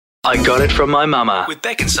I got it from my mama with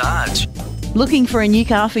Beck and Sarge. Looking for a new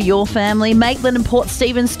car for your family? Maitland and Port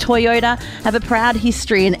Stephens Toyota have a proud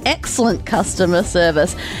history and excellent customer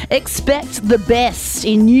service. Expect the best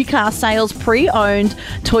in new car sales, pre-owned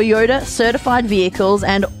Toyota certified vehicles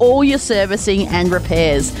and all your servicing and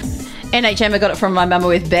repairs. NHM, I got it from my mama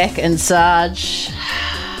with Beck and Sarge.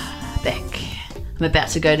 Beck, I'm about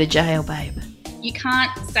to go to jail, babe. You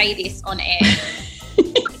can't say this on air.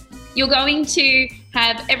 You're going to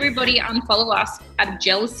have everybody unfollow us out of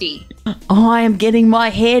jealousy. I am getting my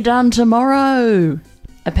hair done tomorrow.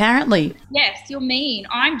 Apparently. Yes, you're mean.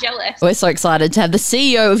 I'm jealous. We're so excited to have the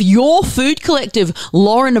CEO of Your Food Collective,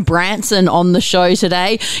 Lauren Branson, on the show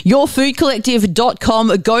today.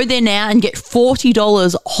 Yourfoodcollective.com. Go there now and get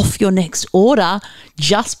 $40 off your next order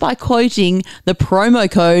just by quoting the promo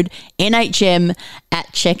code NHM at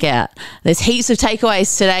checkout. There's heaps of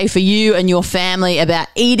takeaways today for you and your family about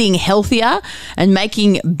eating healthier and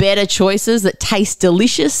making better choices that taste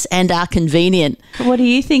delicious and are convenient. What do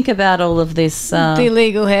you think about all of this? The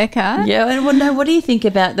illegal haircut. Yeah, well, no, what do you think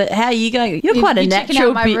about that? How are you going? You're quite a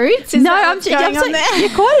natural. My roots? No, I'm saying you're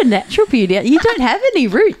quite a natural beauty. You don't have any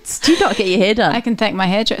roots. Do you not get your hair done? I can thank my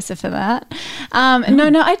hairdresser for that.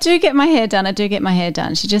 No, I do get my hair done.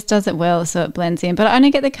 She just does it well, so it blends in. But I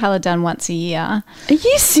only get the colour done once a year. Are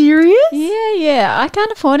you serious? Yeah. I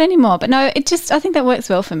can't afford anymore. But no, I think that works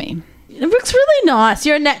well for me. It looks really nice.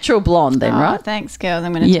 You're a natural blonde then, right? Thanks, girls.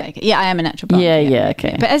 I'm going to take it. Yeah, I am a natural blonde. Yeah,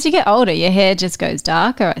 okay. But as you get older, your hair just goes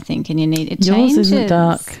darker, I think, and it changes. Yours isn't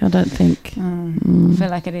dark, I don't think. I feel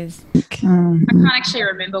like it is. I can't actually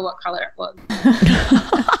remember what colour it was.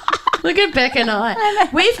 Look at Beck and I.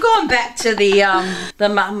 We've gone back to the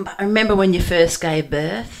mum. I remember when you first gave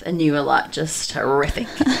birth and you were like just horrific.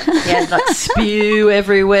 You had like spew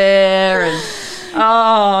everywhere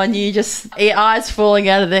and you just, your eyes falling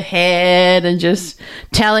out of the head and just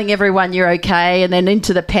telling everyone you're okay, and then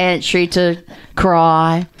into the pantry to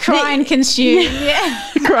cry and consume. Yeah.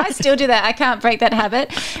 I still do that. I can't break that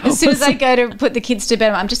habit. As soon as I go to put the kids to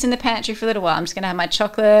bed, I'm just in the pantry for a little while. I'm just going to have my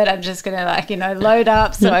chocolate. I'm just going to load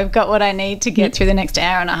up so I've got what I need to get through the next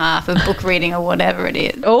hour and a half of book reading or whatever it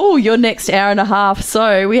is. Oh, your next hour and a half.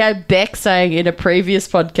 So we had Beck saying in a previous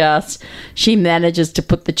podcast she manages to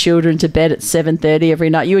put the children to bed at 7:30 every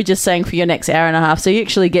night. You were just saying for your next hour and a half. So you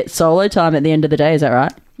actually get solo time at the end of the day. Is that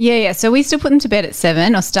right? Yeah. So we still put them to bed at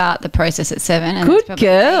 7 or start the process at 7. And good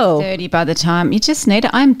girl. 8:30 by the time. You just need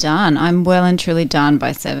it. I'm done. I'm well and truly done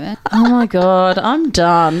by 7. Oh, my God. I'm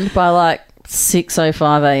done by like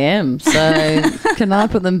 6:05 a.m. So can I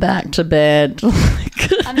put them back to bed?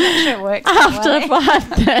 I'm not sure it works after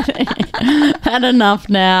 5:30. Had enough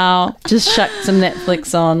now. Just chuck some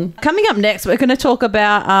Netflix on. Coming up next, we're going to talk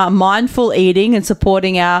about mindful eating and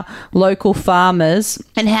supporting our local farmers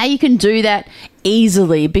and how you can do that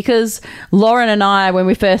easily, because Lauren and I, when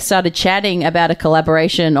we first started chatting about a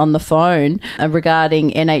collaboration on the phone regarding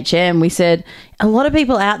NHM, we said a lot of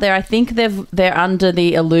people out there, I think they're under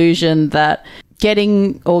the illusion that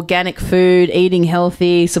getting organic food, eating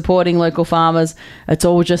healthy, supporting local farmers, it's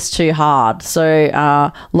all just too hard.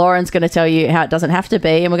 So Lauren's going to tell you how it doesn't have to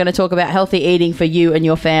be, and we're going to talk about healthy eating for you and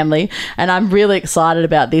your family. And I'm really excited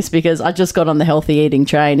about this because I just got on the healthy eating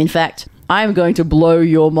train. In fact, I am going to blow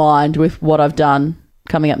your mind with what I've done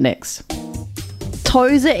coming up next.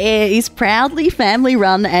 Tozer Air is proudly family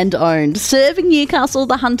run and owned, serving Newcastle,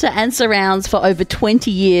 the Hunter and surrounds for over 20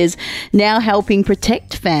 years, now helping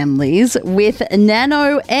protect families with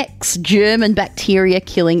Nano X germ and bacteria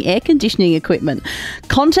killing air conditioning equipment.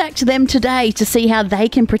 Contact them today to see how they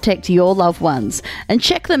can protect your loved ones, and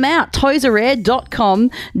check them out,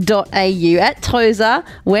 tozerair.com.au. At Tozer,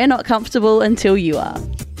 we're not comfortable until you are.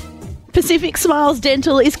 Pacific Smiles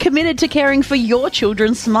Dental is committed to caring for your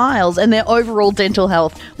children's smiles and their overall dental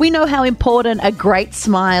health. We know how important a great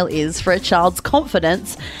smile is for a child's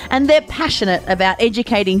confidence, and they're passionate about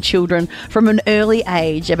educating children from an early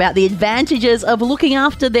age about the advantages of looking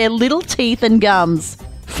after their little teeth and gums.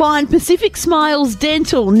 Find Pacific Smiles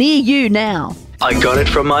Dental near you now. I got it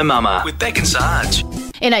from my mama with Beck and Sarge.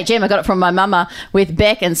 NHM, I got it from my mama with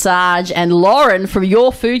Beck and Sarge and Lauren from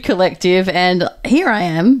Your Food Collective, and here I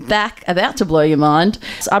am back about to blow your mind.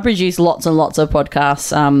 So I produce lots and lots of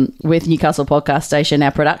podcasts with Newcastle Podcast Station,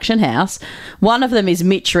 our production house. One of them is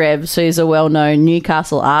Mitch Revs, who's a well-known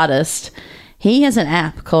Newcastle artist. He has an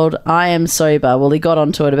app called I Am Sober. Well, he got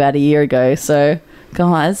onto it about a year ago. So,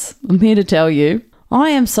 guys, I'm here to tell you, I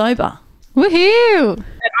am sober. Woohoo!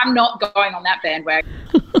 I'm not going on that bandwagon.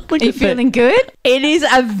 Are you feeling good? It is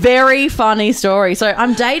a very funny story. So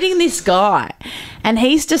I'm dating this guy and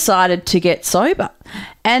he's decided to get sober.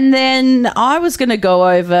 And then I was going to go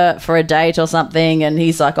over for a date or something, and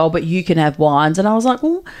he's like, oh, but you can have wines. And I was like,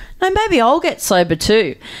 well, no, maybe I'll get sober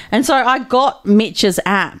too. And so I got Mitch's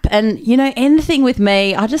app, and, you know, anything with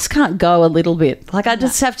me, I just can't go a little bit. Like, I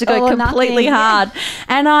just have to go completely hard.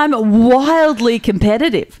 And I'm wildly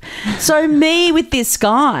competitive. So me with this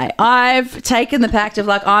guy, I've taken the pact of,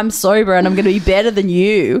 like, I'm sober and I'm going to be better than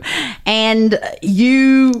you. And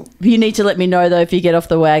you need to let me know, though, if you get off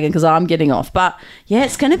the wagon, because I'm getting off. But, yeah,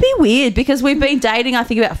 it's going to be weird because we've been dating, I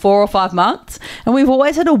think, about 4 or 5 months, and we've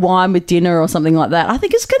always had a wine with dinner or something like that. I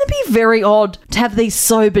think it's going to be very odd to have these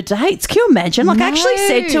sober dates. Can you imagine? Like, I actually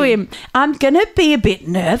said to him, I'm going to be a bit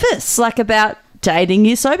nervous, like, about dating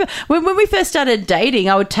you sober. When we first started dating,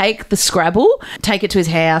 I would take the Scrabble, take it to his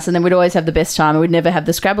house, and then we'd always have the best time, and we'd never have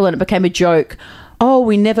the Scrabble, and it became a joke. Oh,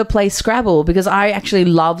 we never play Scrabble, because I actually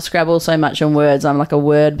love Scrabble so much on words. I'm like a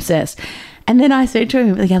word obsessed. And then I said to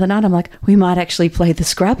him the other night, I'm like, we might actually play the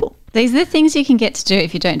Scrabble. These are the things you can get to do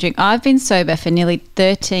if you don't drink. I've been sober for nearly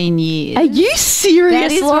 13 years. Are you serious,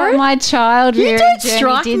 That is Lauren? what my child You don't journey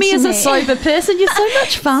strike did me to as a sober person. You're so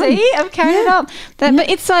much fun. See, I've carried it up. But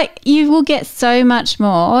it's like you will get so much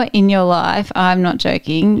more in your life. I'm not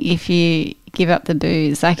joking. If you give up the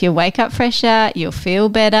booze, like you'll wake up fresher, you'll feel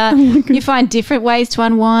better, you find different ways to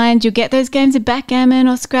unwind, you'll get those games of backgammon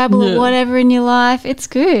or Scrabble or whatever in your life. It's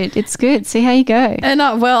good. See how you go. And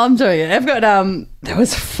I'm doing it. I've got it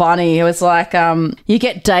was funny. It was like you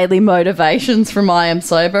get daily motivations from I Am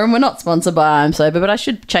Sober, and we're not sponsored by I Am Sober, but I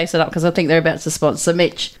should chase it up because I think they're about to sponsor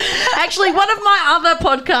Mitch. Actually, one of my other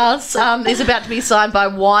podcasts is about to be signed by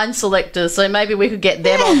Wine Selectors, so maybe we could get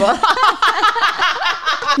them on board.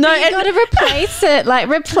 No, you got to replace it. Like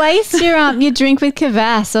replace your drink with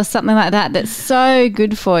Kvass or something like that. That's so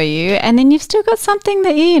good for you, and then you've still got something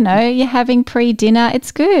that you're having pre-dinner.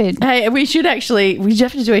 It's good. Hey, we should have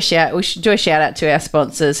to do a shout. We should do a shout out to our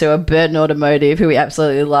sponsors, who are Burton Automotive, who we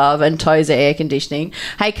absolutely love, and Tozer Air Conditioning.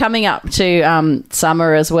 Hey, coming up to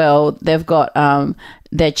summer as well, they've got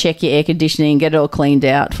they check your air conditioning, get it all cleaned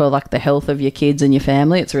out for like the health of your kids and your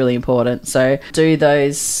family. It's really important. So do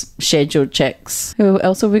those scheduled checks. Who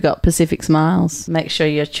else have we got? Pacific Smiles. Make sure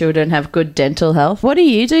your children have good dental health. What do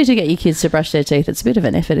you do to get your kids to brush their teeth? It's a bit of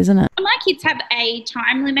an effort, isn't it? My kids have a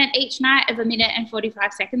time limit each night of 1 minute and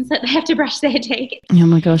 45 seconds that they have to brush their teeth. Oh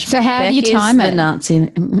my gosh. So how do you time it? I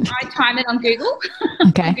time it on Google.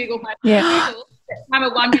 Okay. On Google Maps. Yeah. Google. Time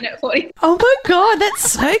at 1 minute 40. Oh my God,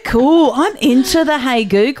 that's so cool. I'm into the Hey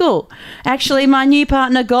Google. Actually, my new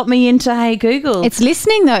partner got me into Hey Google. It's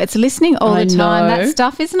listening though. It's listening all the time. That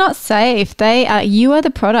stuff is not safe. You are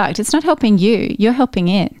the product. It's not helping you. You're helping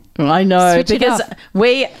it. I know. Switch because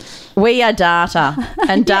we are data,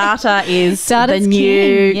 and data is the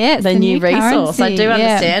new resource. Currency. I do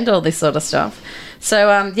understand all this sort of stuff.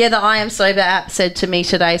 So, the I Am Sober app said to me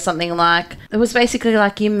today something like, it was basically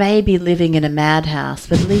like, you may be living in a madhouse,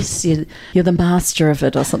 but at least you're the master of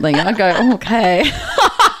it or something. And I go, oh, okay.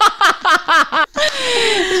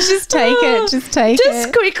 Just take it.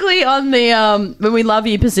 Just quickly on the when we love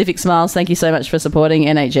you, Pacific Smiles. Thank you so much for supporting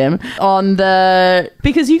NHM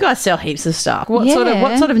because you guys sell heaps of stuff. What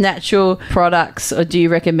sort of natural products do you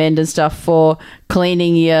recommend and stuff for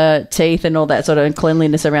cleaning your teeth and all that sort of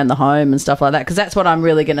cleanliness around the home and stuff like that? Because that's what I'm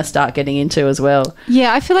really going to start getting into as well.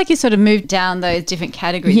 Yeah, I feel like you sort of moved down those different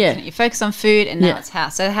categories. Yeah. You focus on food and now it's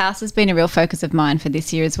house. So the house has been a real focus of mine for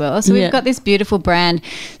this year as well. So we've got this beautiful brand,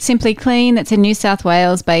 Simply Clean, that's a New South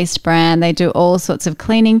Wales-based brand. They do all sorts of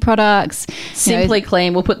cleaning products. Simply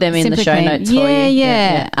Clean. We'll put them in the show notes for you.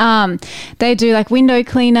 Yeah. They do like window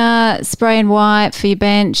cleaner, spray and wipe for your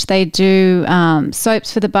bench. They do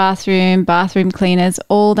soaps for the bathroom cleaners,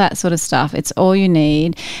 all that sort of stuff. It's all you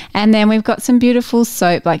need. And then we've got some beautiful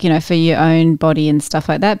soap, like, for your own body and stuff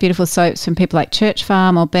like that. Beautiful soaps from people like Church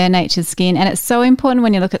Farm or Bare Nature's Skin. And it's so important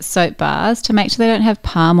when you look at soap bars to make sure they don't have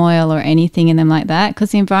palm oil or anything in them like that, because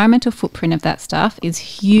the environmental footprint of that stuff is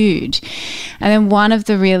huge. And then one of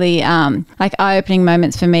the really eye-opening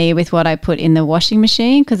moments for me with what I put in the washing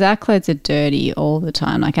machine, because our clothes are dirty all the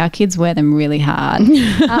time. Like our kids wear them really hard.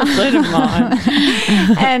 So do mine.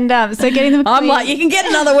 And so getting them I'm like, you can get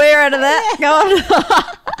another wear out of that. Go on.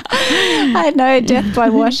 I know, death by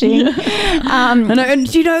washing. I know, and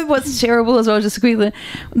do you know what's terrible as well, just quickly?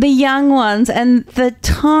 The young ones and the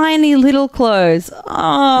tiny little clothes.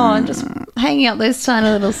 Oh, and just hanging out those tiny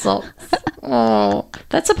little socks. Oh,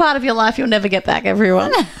 that's a part of your life you'll never get back,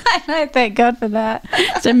 everyone. I know, thank God for that.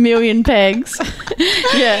 It's a million pegs.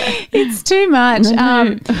 Yeah. It's too much.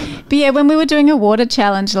 But yeah, when we were doing a water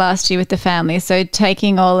challenge last year with the family, so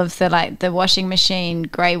taking all of the washing machine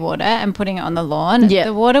grey water and putting it on the lawn,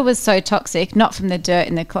 the water was so toxic, not from the dirt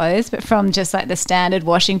in the clothes, but from just like the standard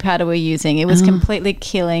washing powder we're using. It was completely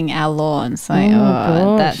killing our lawn. So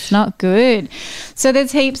that's not good. So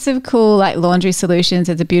there's heaps of cool like laundry solutions.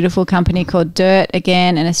 There's a beautiful company called Dirt,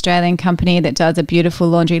 again, an Australian company that does a beautiful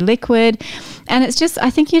laundry liquid. And it's just, I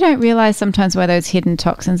think you don't realise sometimes where those hidden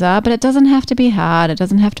toxins are, but it doesn't have to be hard. It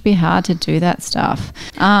doesn't have to be hard to do that stuff.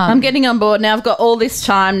 I'm getting on board now. I've got all this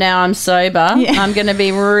time now. I'm sober. Yeah. I'm going to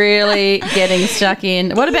be really getting stuck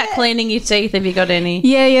in. What about cleaning your teeth? Have you got any?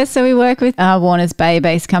 Yeah. So we work with Warner's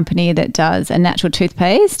Bay-based company that does a natural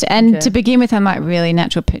toothpaste. And to begin with, I'm like, really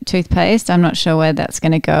natural toothpaste. I'm not sure where that's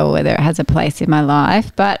going to go or whether it has a place in my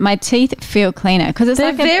life. But my teeth feel cleaner because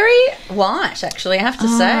they're very white, actually, I have to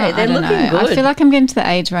say. They're looking good. I feel like I'm getting to the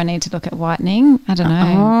age where I need to look at whitening. I don't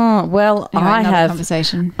know. Oh, well, anyway, I have.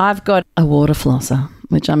 Conversation. I've got a water flosser,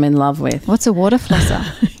 which I'm in love with. What's a water flosser?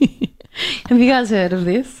 Have you guys heard of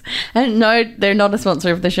this? And no, they're not a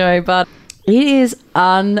sponsor of the show, but it is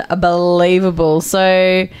unbelievable.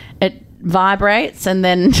 So it vibrates and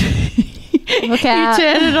then Look out. you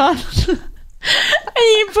turn it on. And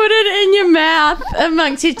you put it in your mouth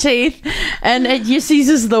amongst your teeth and it just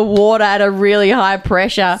uses the water at a really high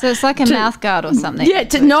pressure. So it's like a mouth guard or something? Yeah,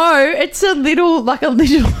 no, it's a little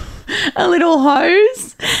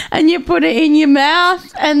hose and you put it in your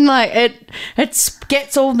mouth and like it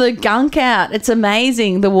gets all the gunk out. It's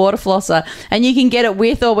amazing, the water flosser. And you can get it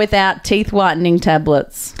with or without teeth whitening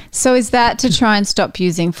tablets. So is that to try and stop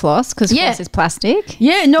using floss because floss is plastic?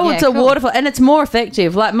 Yeah, no, it's a water flosser and it's more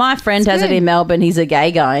effective. Like my friend has it in Melbourne. He's a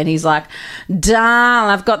gay guy and he's like, darn,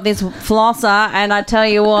 I've got this flosser and I tell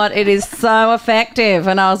you what, it is so effective.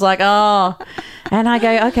 And I was like, oh. And I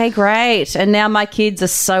go, okay, great. And now my kids are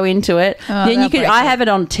so into it. Then I have it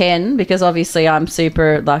on 10 because obviously I'm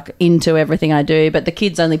super like into everything I do, but the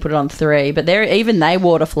kids only put it on 3. But they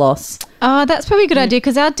water floss. Oh, that's probably a good idea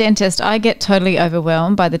because our dentist, I get totally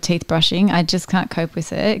overwhelmed by the teeth brushing. I just can't cope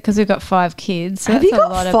with it because we've got 5 kids. So have you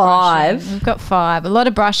got 5? We've got 5. A lot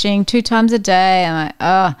of brushing, 2 times a day. I'm like,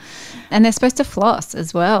 oh. And they're supposed to floss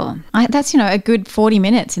as well. That's, a good 40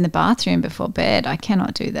 minutes in the bathroom before bed. I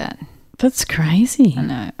cannot do that. That's crazy.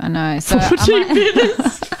 I know. So 40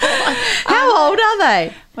 minutes. How old are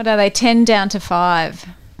they? What are they? 10 down to 5.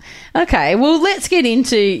 Okay, well, let's get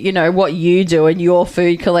into, what you do in your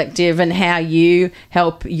food collective and how you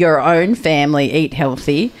help your own family eat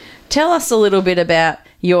healthy. Tell us a little bit about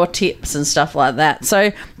your tips and stuff like that.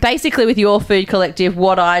 So basically with your food collective,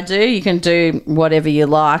 what I do, you can do whatever you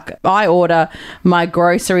like. I order my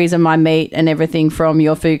groceries and my meat and everything from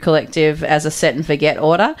your food collective as a set and forget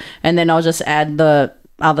order, and then I'll just add the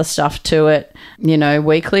other stuff to it,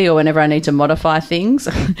 weekly or whenever I need to modify things.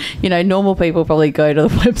 Normal people probably go to the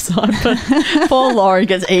website, but poor Lauren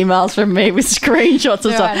gets emails from me with screenshots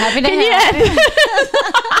and stuff. Can you add?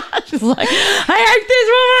 She's like, I hate this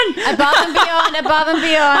woman. Above and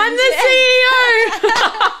beyond. I'm the CEO.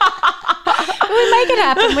 We make it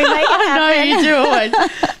happen. I know you do always.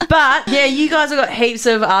 But yeah, you guys have got heaps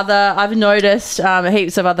of other, I've noticed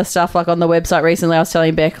heaps of other stuff like on the website recently. I was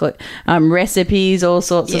telling Beck recipes, all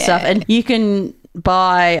sorts of stuff. And you can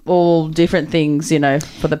buy all different things,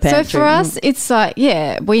 for the pantry. So for us, it's like,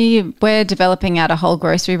 we're developing out a whole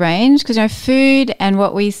grocery range because, food and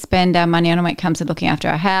what we spend our money on when it comes to looking after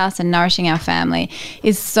our house and nourishing our family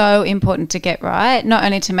is so important to get right, not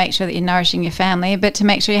only to make sure that you're nourishing your family, but to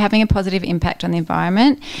make sure you're having a positive impact on the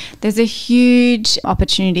environment. There's a huge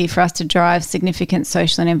opportunity for us to drive significant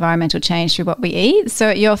social and environmental change through what we eat. So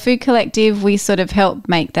at your food collective, we sort of help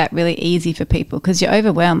make that really easy for people because you're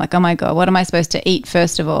overwhelmed, like, oh my God, what am I supposed to eat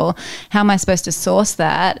first of all? How am I supposed to source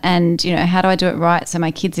that? And, how do I do it right so my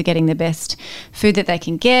kids are getting the best food that they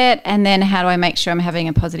can get? And then how do I make sure I'm having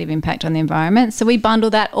a positive impact on the environment? So we bundle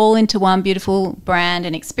that all into one beautiful brand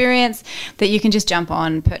and experience that you can just jump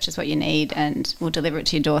on, purchase what you need, and we'll deliver it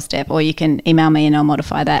to your doorstep. Or you can email me and I'll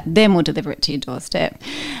modify that. Then we'll deliver it to your doorstep.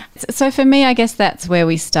 So for me, I guess that's where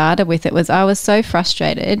we started with it. I was so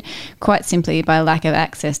frustrated, quite simply by lack of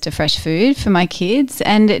access to fresh food for my kids,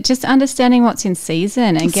 and just understanding what's in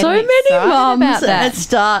season and getting so many mums about that.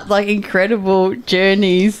 Start like incredible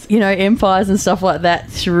journeys, empires and stuff like that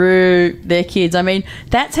through their kids. I mean,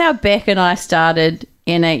 that's how Beck and I started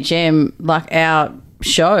NHM, like our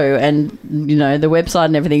show and the website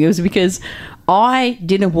and everything. It was because I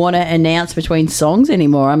didn't want to announce between songs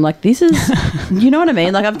anymore. I'm like, this is, you know what I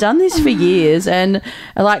mean? Like, I've done this for years, and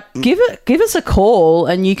like, give us a call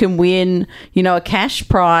and you can win, you know, a cash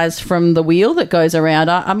prize from the wheel that goes around.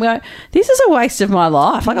 I'm going, this is a waste of my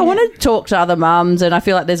life. Like, I want to talk to other mums, and I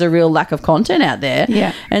feel like there's a real lack of content out there.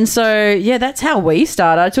 Yeah. And so, yeah, that's how we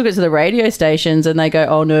started. I took it to the radio stations and they go,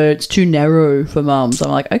 oh no, it's too narrow for mums.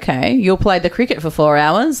 I'm like, okay, you'll play the cricket for 4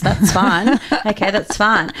 hours. That's fine. Okay, that's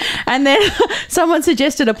fine. And then someone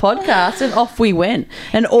suggested a podcast and off we went.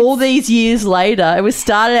 And all these years later, it was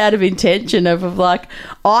started out of intention of like,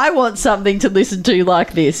 I want something to listen to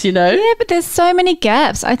like this, you know? Yeah, but there's so many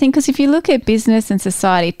gaps. I think because if you look at business and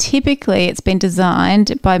society, typically it's been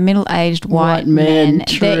designed by middle-aged white men.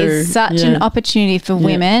 True. There is such an opportunity for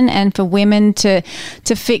women and for women to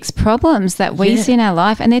fix problems that we see in our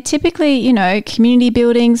life. And they're typically, you know, community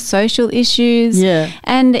building, social issues. Yeah.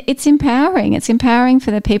 And it's empowering. It's empowering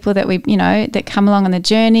for the people that we, you know, that come along on the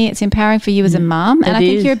journey. It's empowering for you as a mum. And I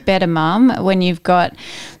think you're a better mum when you've got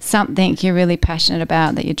something you're really passionate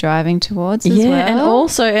about that you're driving towards as well. And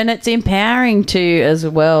also, and it's empowering to as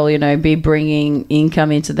well, you know, be bringing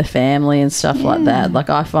income into the family and stuff like that. Like,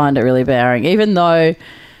 I find it really empowering, even though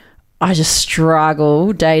I just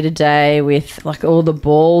struggle day to day with like all the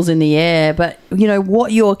balls in the air. But, you know,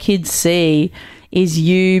 what your kids see is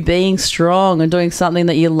you being strong and doing something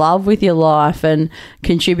that you love with your life and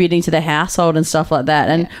contributing to the household and stuff like that.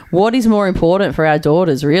 And what is more important for our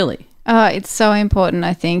daughters, really? Oh, it's so important,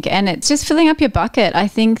 I think. And it's just filling up your bucket. I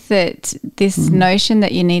think that this notion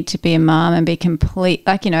that you need to be a mum and be complete,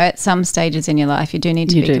 like, you know, at some stages in your life, you do need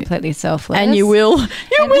to be completely selfless. And you will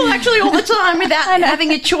actually all the time without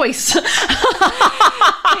having a choice. You've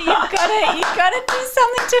got to do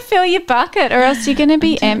something to fill your bucket, or else you're going to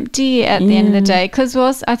be empty at the end of the day. Because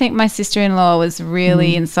I think my sister-in-law was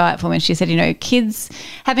really insightful when she said, you know,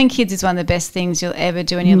 having kids is one of the best things you'll ever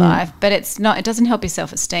do in your life, but it doesn't help your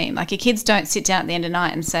self-esteem. Like, your kids don't sit down at the end of the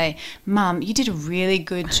night and say, Mum, you did a really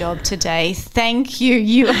good job today. Thank you.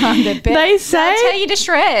 You are the best. They say. I'll tear you to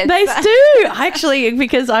shreds. They do. Actually,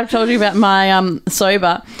 because I've told you about my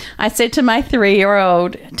sober, I said to my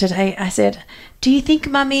 3-year-old today, I said, do you think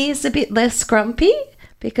Mummy is a bit less grumpy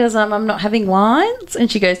because I'm not having wines? And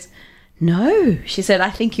she goes, no. She said,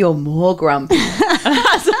 I think you're more grumpy. And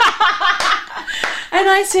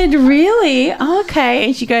I said, really? Okay.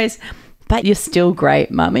 And she goes, but you're still great,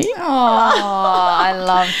 Mummy. Oh, I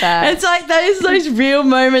love that. It's like those real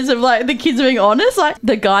moments of like the kids being honest. Like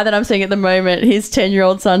the guy that I'm seeing at the moment, his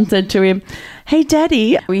 10-year-old son said to him, hey,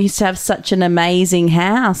 Daddy, we used to have such an amazing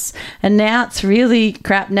house and now it's really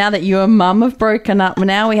crap. Now that you and Mum have broken up,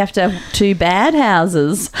 now we have to have 2 bad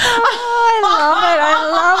houses. I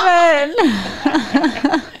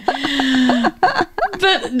love it.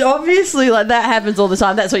 But obviously, like, that happens all the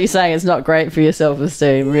time. That's what you're saying. It's not great for your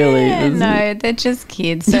self-esteem, really. Yeah, no, they're just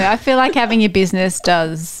kids. So I feel like having your business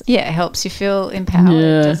helps you feel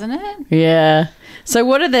empowered, doesn't it? Yeah. So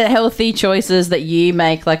what are the healthy choices that you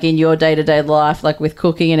make, like, in your day-to-day life, like with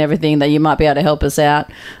cooking and everything, that you might be able to help us out?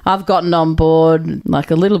 I've gotten on board, like,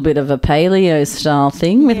 a little bit of a paleo-style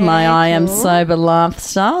thing with my I Am Sober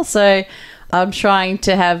lifestyle. So I'm trying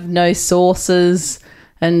to have no sauces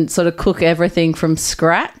and sort of cook everything from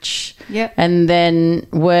scratch. Yep. And then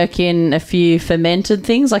work in a few fermented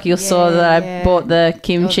things. Like you saw that I bought the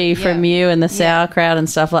kimchi from you and the sauerkraut and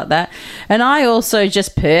stuff like that. And I also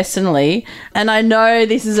just personally, and I know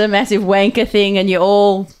this is a massive wanker thing and you're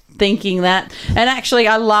all thinking that. And actually,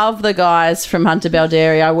 I love the guys from Hunter Bell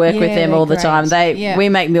Dairy. I work with them all the time. We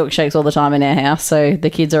make milkshakes all the time in our house, so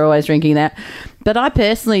the kids are always drinking that. But I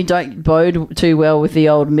personally don't bode too well with the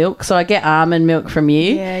old milk, so I get almond milk from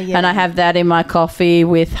you, and I have that in my coffee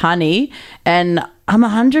with honey, and I'm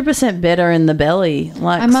 100% better in the belly.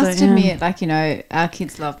 Like, I must admit, like, you know, our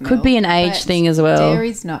kids love milk. Could be an age thing as well.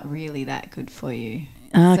 Dairy's not really that good for you.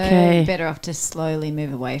 Okay. So better off to slowly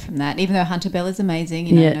move away from that. Even though Hunter Bell is amazing,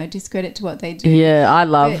 you know, no discredit to what they do. Yeah, I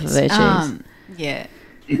love their cheese. Yeah.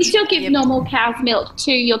 You still give normal cow's milk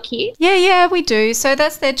to your kids? Yeah, we do. So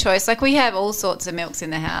that's their choice. Like, we have all sorts of milks in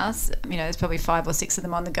the house. You know, there's probably 5 or 6 of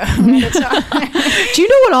them on the go at a time. Do you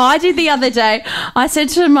know what I did the other day? I said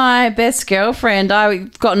to my best girlfriend,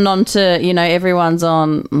 I've gotten on to, you know, everyone's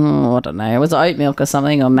on, I don't know, it was oat milk or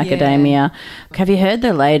something, or macadamia. Have you heard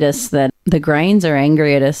the latest that the grains are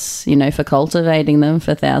angry at us, you know, for cultivating them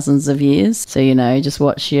for thousands of years? So, you know, just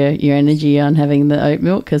watch your energy on having the oat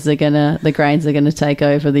milk, because the grains are gonna take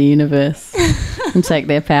over the universe. and take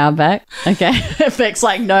their power back. Okay. Effect's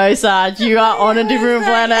like, no, Sarge, you are on a different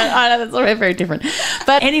planet. I know that's very, very different.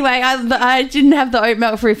 But anyway, I didn't have the oat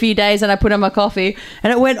milk for a few days and I put on my coffee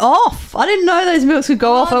and it went off. I didn't know those milks could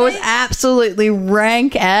go off. I was absolutely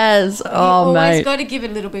rank as. Oh, you always mate. got to give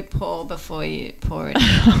it a little bit pour before you pour it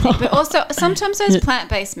in. But also, sometimes those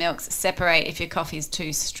plant-based milks separate if your coffee's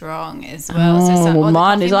too strong as well. Well, or the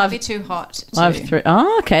mine coffee is might I've- be too hot too.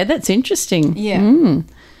 Okay, that's interesting. Yeah.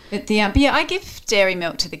 But I give dairy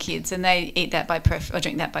milk to the kids and they eat that or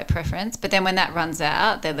drink that by preference. But then when that runs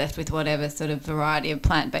out, they're left with whatever sort of variety of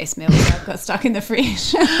plant-based milk I've got stuck in the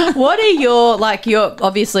fridge. What are your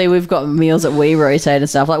obviously we've got meals that we rotate and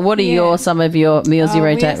stuff. Like what are some of your meals you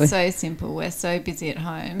rotate we're with? so simple. We're so busy at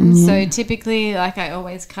home. So typically, like I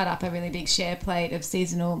always cut up a really big share plate of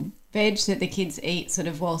seasonal veg that the kids eat sort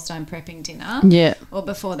of whilst I'm prepping dinner. Yeah. Or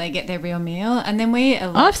before they get their real meal. And then we eat a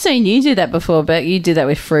lot. I've seen you do that before, Beck. You do that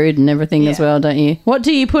with fruit and everything as well, don't you? What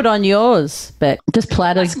do you put on yours, Beck? Just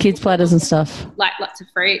platters, kids' platters and stuff. Like lots of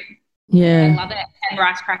fruit. Yeah. They love it. And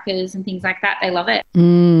rice crackers and things like that. They love it.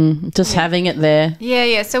 Just having it there.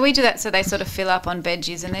 Yeah. So we do that so they sort of fill up on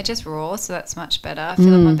veggies and they're just raw, so that's much better.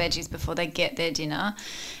 Fill up on veggies before they get their dinner.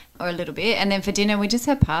 Or a little bit. And then for dinner, we just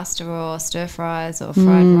have pasta or stir fries or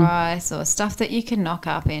fried rice or stuff that you can knock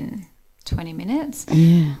up in 20 minutes.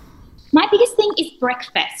 Yeah. My biggest thing is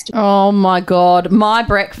breakfast. Oh, my God. My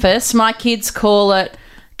breakfast, my kids call it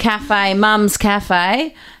cafe, Mum's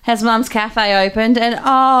Cafe. Has Mum's Cafe opened? And,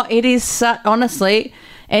 it is honestly...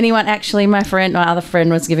 my other friend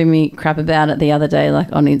was giving me crap about it the other day, like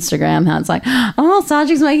on Instagram, how it's like,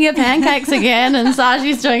 Sargie's making her pancakes again and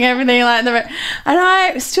Sargie's doing everything like the... And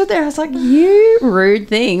I stood there, I was like, you rude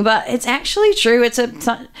thing. But it's actually true.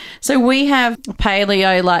 So we have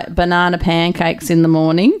paleo, like banana pancakes in the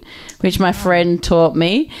morning, which my friend taught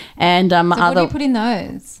me. And what do you put in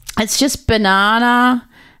those? It's just banana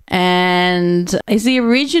and is the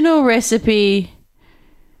original recipe...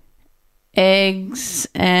 eggs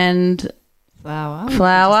and flour. Just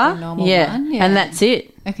the normal one. And that's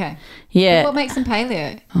it. Okay. Yeah. But what makes them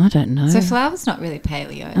paleo? I don't know. So flour's not really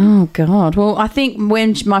paleo. Oh God. Well, I think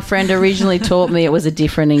when my friend originally taught me, it was a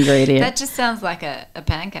different ingredient. That just sounds like a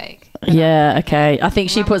pancake. Yeah. Okay. I think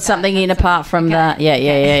she put something in apart from that.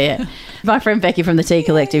 Yeah. My friend Becky from the Tea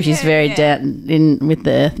Collective, she's very down in with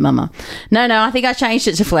the Earth Mama. No, I think I changed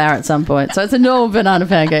it to flour at some point. So it's a normal banana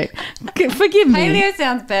pancake. Forgive me. Paleo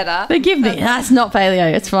sounds better. Forgive me. That's not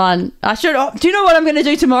paleo. It's fine. Do you know what I'm going to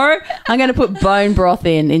do tomorrow? I'm going to put bone broth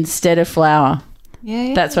in instead of flour.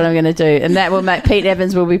 Yeah. That's what I'm going to do. And that will make Pete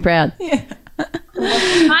Evans will be proud. Yeah.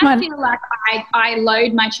 I feel like I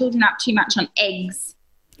load my children up too much on eggs.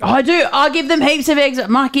 I do. I give them heaps of eggs.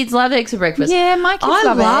 My kids love eggs for breakfast. Yeah, my kids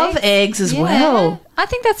love eggs as well. I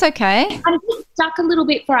think that's okay. I'm just stuck a little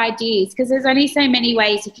bit for ideas because there's only so many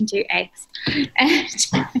ways you can do eggs.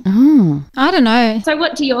 I don't know. So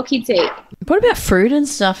what do your kids eat? What about fruit and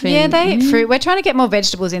stuff? Yeah, they eat fruit. We're trying to get more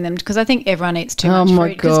vegetables in them because I think everyone eats too much my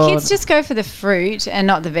fruit. Because God. kids just go for the fruit and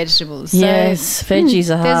not the vegetables. So Yes, veggies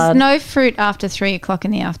are there's hard. no fruit after 3 o'clock in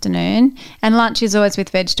the afternoon, and lunch is always with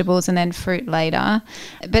vegetables and then fruit later.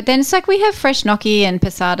 But then it's like we have fresh gnocchi and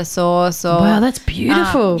passata sauce. Or Wow, that's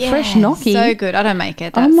beautiful. Fresh gnocchi. So good. I don't make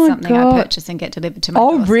it. Oh That's my something God. I purchase and get delivered to my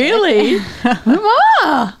Oh, doorstep. really?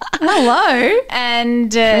 Hello.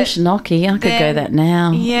 And Fresh gnocchi. I could go then- that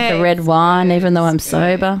now. yeah, The red it's wine, even though I'm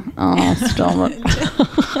sober. Oh, stop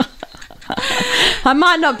it. I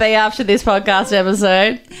might not be after this podcast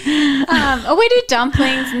episode. or we do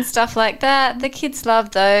dumplings and stuff like that. The kids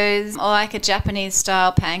love those. Or like a Japanese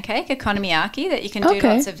style pancake, okonomiyaki, that you can do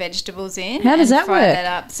Okay. lots of vegetables in. How does and that fry work? that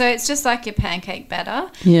up. So it's just like your pancake batter.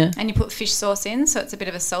 Yeah. And you put fish sauce in, so it's a bit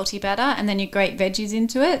of a salty batter, and then you grate veggies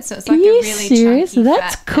into it. So it's like Are you a really serious? chunky,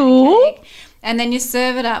 That's fat cool. pancake. And then you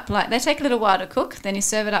serve it up like, they take a little while to cook, then you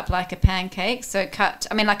serve it up like a pancake. So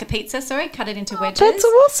like a pizza, cut it into wedges. That's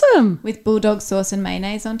awesome. With bulldog sauce and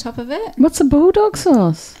mayonnaise on top of it. What's a bulldog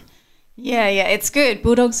sauce? Yeah, it's good.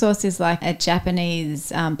 Bulldog sauce is like a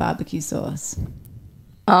Japanese barbecue sauce.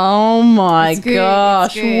 Oh my It's good,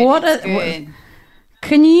 gosh. it's good, What it's a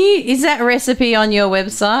good. is that recipe on your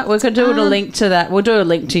website? We could do a link to that. We'll do a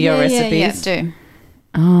link to your recipes. Yeah, do.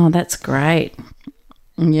 Oh, that's great.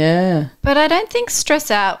 Yeah. But I don't think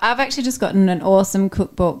stress out. I've actually just gotten an awesome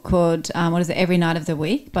cookbook called, Every Night of the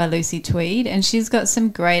Week by Lucy Tweed. And she's got some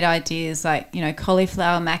great ideas like,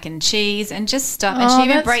 cauliflower mac and cheese and just stuff. And she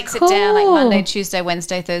even that's breaks cool. it down like Monday, Tuesday,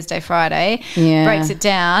 Wednesday, Thursday, Friday. Yeah. Breaks it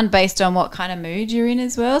down based on what kind of mood you're in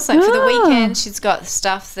as well. So like for the weekend, she's got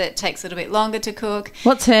stuff that takes a little bit longer to cook.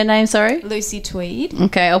 What's her name, sorry? Lucy Tweed.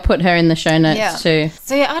 Okay, I'll put her in the show notes too.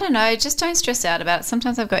 So I don't know, just don't stress out about it.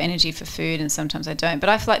 Sometimes I've got energy for food and sometimes I don't.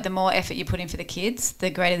 But I feel like the more effort you put in for the kids, the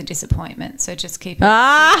greater the disappointment. So just keep it.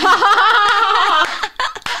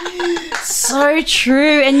 So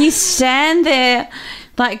true. And you stand there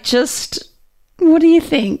like just, what do you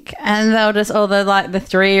think? And they'll just, the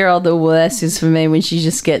 3-year-old, the worst is for me when she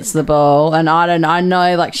just gets the bowl. And I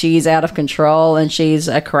know like she's out of control and she's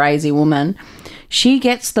a crazy woman. She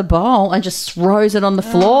gets the bowl and just throws it on the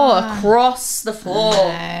floor, across the floor.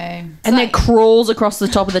 And then crawls across the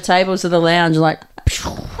top of the table to the lounge like...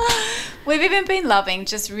 We've even been loving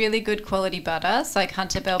just really good quality butter, so like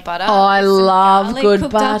Hunter Bell butter. Oh, I love good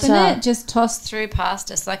cooked butter. Up in it, just tossed through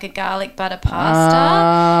pasta. It's like a garlic butter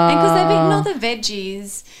pasta. And because they've eaten all the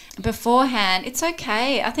veggies beforehand, it's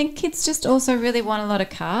okay. I think kids just also really want a lot of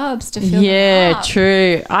carbs to fill them up.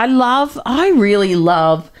 True. I really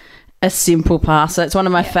love a simple pasta. It's one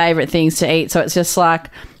of my favourite things to eat. So it's just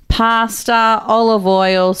like pasta, olive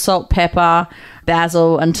oil, salt, pepper,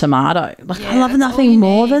 basil and tomato. I love nothing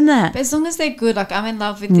more than that. But as long as they're good, like I'm in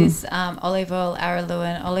love with this olive oil,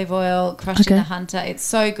 Araluen olive oil crushed in the Hunter. It's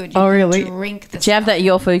so good. You can drink the Do you have that at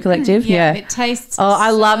your food collective? Yeah. It tastes I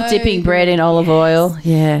love dipping bread in olive oil.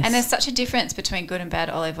 Yes. And there's such a difference between good and bad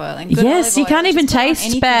olive oil. And good yes, olive you oil, can't even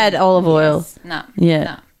taste bad olive oil. Yes. No.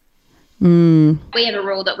 Yeah. No. We have a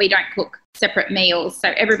rule that we don't cook separate meals, so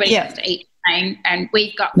everybody has to eat the same. And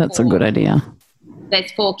we've got That's a good idea.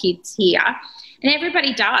 There's 4 kids here, and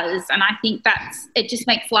everybody does. And I think it just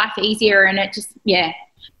makes life easier, and it just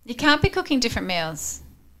You can't be cooking different meals.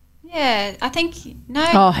 Yeah, I think no.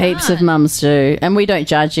 Oh, heaps of mums do, and we don't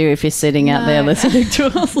judge you if you're sitting out there listening to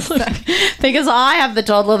us, because I have the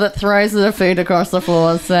toddler that throws the food across the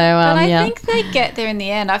floor. So, but I think they get there in the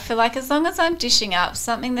end. I feel like as long as I'm dishing up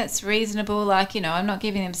something that's reasonable, like I'm not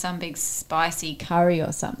giving them some big spicy curry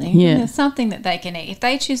or something. Yeah, there's something that they can eat. If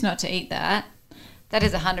they choose not to eat that, that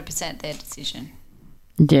is 100% their decision.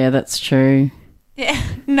 Yeah, that's true. Yeah,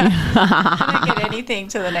 no, I don't get anything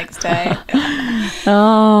till the next day.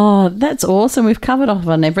 Oh, that's awesome. We've covered off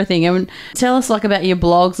on everything. And tell us about your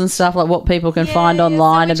blogs and stuff, like what people can find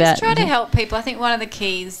online so we about. Just try to help people. I think one of the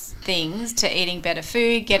things to eating better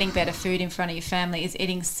food, getting better food in front of your family is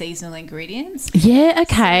eating seasonal ingredients. Yeah,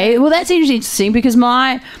 okay. Well, that's interesting because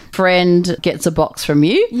my friend gets a box from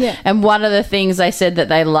you. Yeah. And one of the things they said that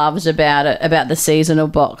they loved about it, about the seasonal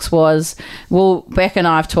box was, well, Beck and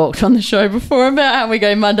I have talked on the show before about how we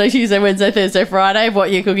go Monday, Tuesday, Wednesday, Thursday, Friday,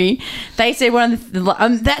 what you're cooking. They said one of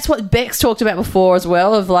the, that's what Beck's talked about before as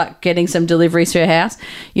well, of like getting some deliveries to her house.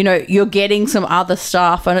 You're getting some other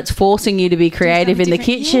stuff and it's forcing you to be creative in the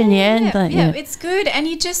kitchen. Yeah, it's good. And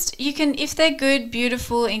you can, if they're good,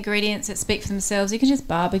 beautiful ingredients that speak for themselves, you can just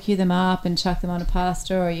barbecue them up and chuck them on a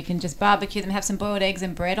pasta, or you can just barbecue them, have some boiled eggs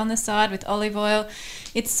and bread on the side with olive oil.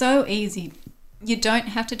 It's so easy. You don't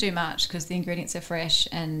have to do much because the ingredients are fresh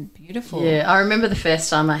and beautiful. Yeah, I remember the first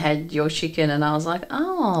time I had your chicken and I was like,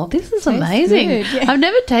 oh, this is amazing. Good, yeah. I've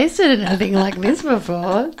never tasted anything like this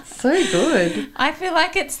before. It's so good. I feel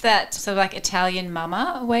like it's that sort of like Italian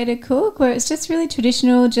mama way to cook where it's just really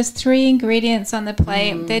traditional, just 3 ingredients on the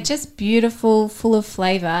plate. They're just beautiful, full of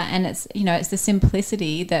flavour, and it's, it's the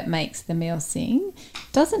simplicity that makes the meal sing.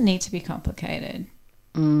 It doesn't need to be complicated.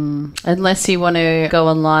 Unless you want to go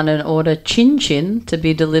online and order chin chin to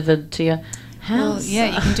be delivered to your house. Well,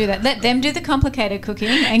 yeah, you can do that. Let them do the complicated cooking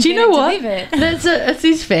and do you know what? Delivered. It's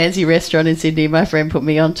this fancy restaurant in Sydney. My friend put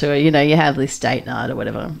me onto it. You have this date night or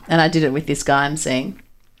whatever, and I did it with this guy I'm seeing.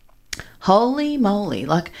 Holy moly!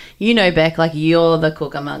 Beck, you're the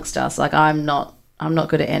cook amongst us. I'm not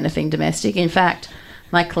good at anything domestic. In fact,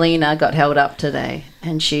 my cleaner got held up today,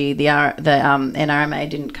 and the NRMA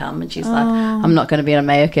didn't come, and she's like, I'm not going to be on a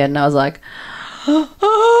mayo kit. And I was like,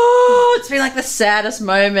 oh, it's been like the saddest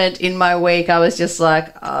moment in my week. I was just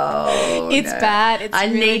like, oh, it's bad. I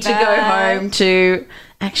need to go home to.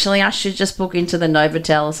 Actually, I should just book into the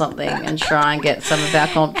Novotel or something and try and get some of our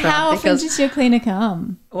contract. How often does your cleaner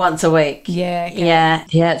come? Once a week. Yeah. Okay.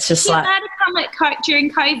 Yeah. It's just allowed to come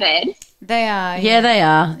during COVID. They are. Yeah, they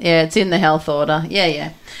are. Yeah, it's in the health order.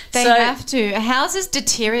 Yeah. They have to. Houses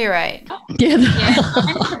deteriorate. Yeah,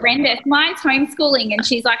 it's horrendous. Mine's homeschooling, and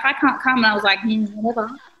she's like, I can't come. And I was like,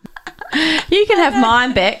 whatever. You can have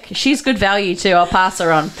mine, Beck. She's good value too. I'll pass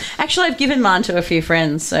her on. Actually, I've given mine to a few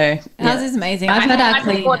friends. So Ours is amazing. I've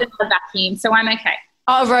bought another vacuum, so I'm okay.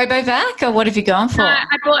 Oh, RoboVac, or what have you gone for? I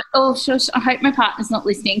bought, I hope my partner's not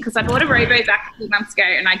listening, because I bought a RoboVac a few months ago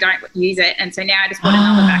and I don't use it, and so now I just bought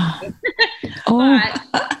another vacuum.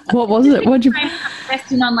 What was it? What'd you? I'm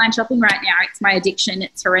obsessed in online shopping right now. It's my addiction.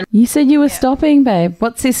 It's horrendous. You said you were stopping, babe.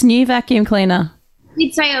 What's this new vacuum cleaner? I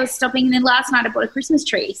did say I was stopping, and then last night I bought a Christmas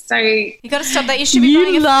tree. So You got to stop that. You should be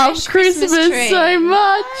buying You a love fresh Christmas tree. so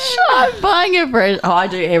much. I'm buying a fresh. Oh, I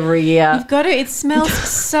do every year. You've got to. It smells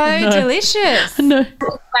so delicious. No.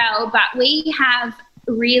 well, but we have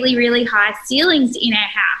really, really high ceilings in our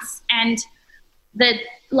house, and the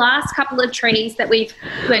last couple of trees that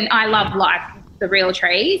I love the real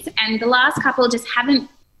trees, and the last couple just haven't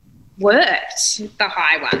worked, the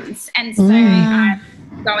high ones, and so I'm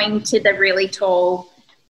going to the really tall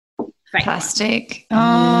fake Plastic.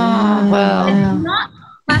 Oh, well. It's not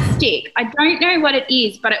plastic. I don't know what it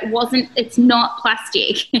is, but it's not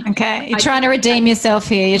plastic. Okay. You're trying to redeem yourself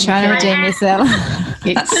here. You're trying to redeem yourself.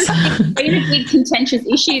 It's been a big contentious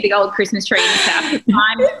issue, the old Christmas tree in the South.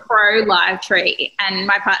 I'm pro live tree and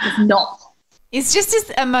my partner's not. It's just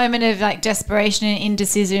a moment of like desperation and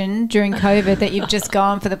indecision during COVID that you've just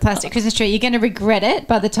gone for the plastic Christmas tree. You're going to regret it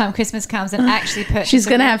by the time Christmas comes and actually purchase. She's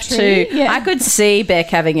going to have tree. two. Yeah. I could see Beck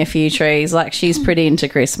having a few trees. Like, she's pretty into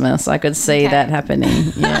Christmas. I could see that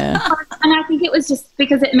happening. Yeah. And I think it was just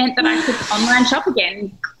because it meant that I could online shop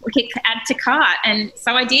again, add to cart. And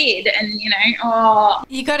so I did. And,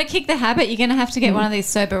 You got to kick the habit. You're going to have to get one of these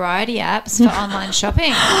Sobriety apps for online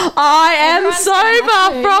shopping. I am Everyone's gonna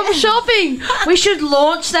have sober to. from shopping. We should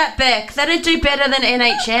launch that, Beck. That'd do better than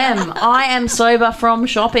NHM. I am sober from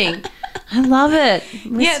shopping. I love it.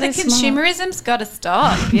 We're Yeah, so the smart. consumerism's got to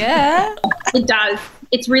stop. Yeah. it does.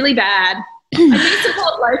 It's really bad. I do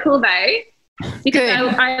support local, though, because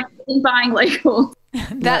I've been buying local.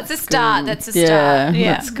 That's a start. That's a Yeah, start.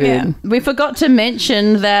 Yeah, that's good. Yeah. We forgot to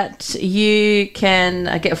mention that you can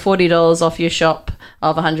get $40 off your shop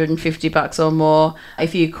of $150 or more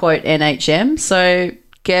if you quote NHM. So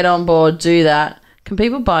get on board, do that. Can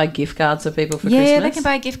people buy gift cards for people for Christmas? Yeah, they can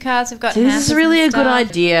buy gift cards. We've got This hampers is really a and good stuff.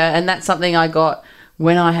 idea, and that's something I got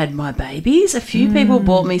when I had my babies. A few people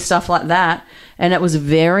bought me stuff like that, and it was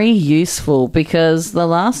very useful because the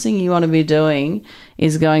last thing you want to be doing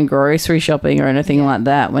is going grocery shopping or anything like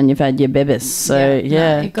that when you've had your babies. So,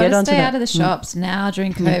 yeah, you've got get to onto stay that. out of the shops now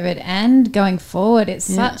during COVID and going forward. It's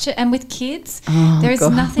such a, and with kids, there is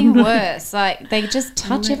God. nothing worse. Like, they just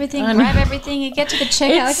touch everything, grab everything, you get to the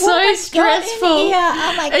checkout. It's like, what so have I got in stressful. here?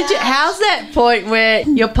 Oh my And God. how's that point where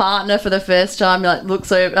your partner for the first time like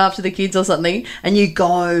looks over after the kids or something, and you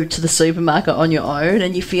go to the supermarket on your own,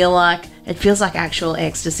 and you feel like it feels like actual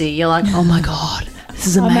ecstasy. You're like, oh my God, this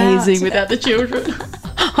is amazing out. without the children.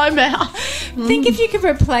 I'm out. Think if you could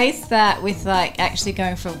replace that with like actually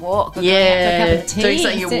going for a walk or going out for a cup of tea. doing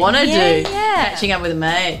something you instead- want to Yeah, do. yeah. Catching up with a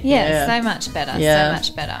mate. Yeah, so much better. Yeah. So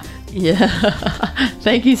much better. Yeah.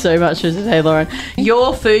 Thank you so much for today, Lauren.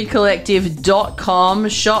 Yourfoodcollective.com.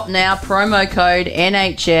 Shop now, promo code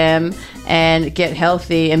NHM, and get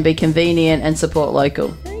healthy and be convenient and support local.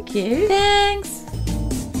 Thank you. Thanks.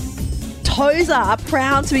 Tozer are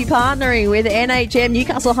proud to be partnering with NHM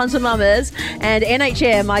Newcastle Hunter Mamas and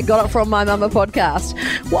NHM I Got It From My Mama podcast.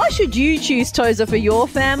 Why should you choose Tozer for your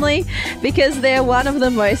family? Because they're one of the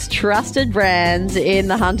most trusted brands in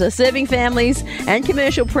the Hunter, serving families and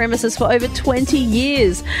commercial premises for over 20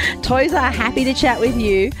 years. Tozer are happy to chat with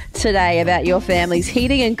you today about your family's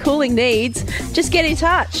heating and cooling needs. Just get in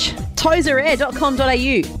touch.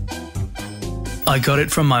 tozerair.com.au. I Got It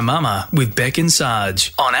From My Mama with Beck and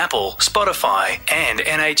Sarge on Apple, Spotify and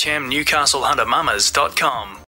NHMNewcastleHunterMamas.com.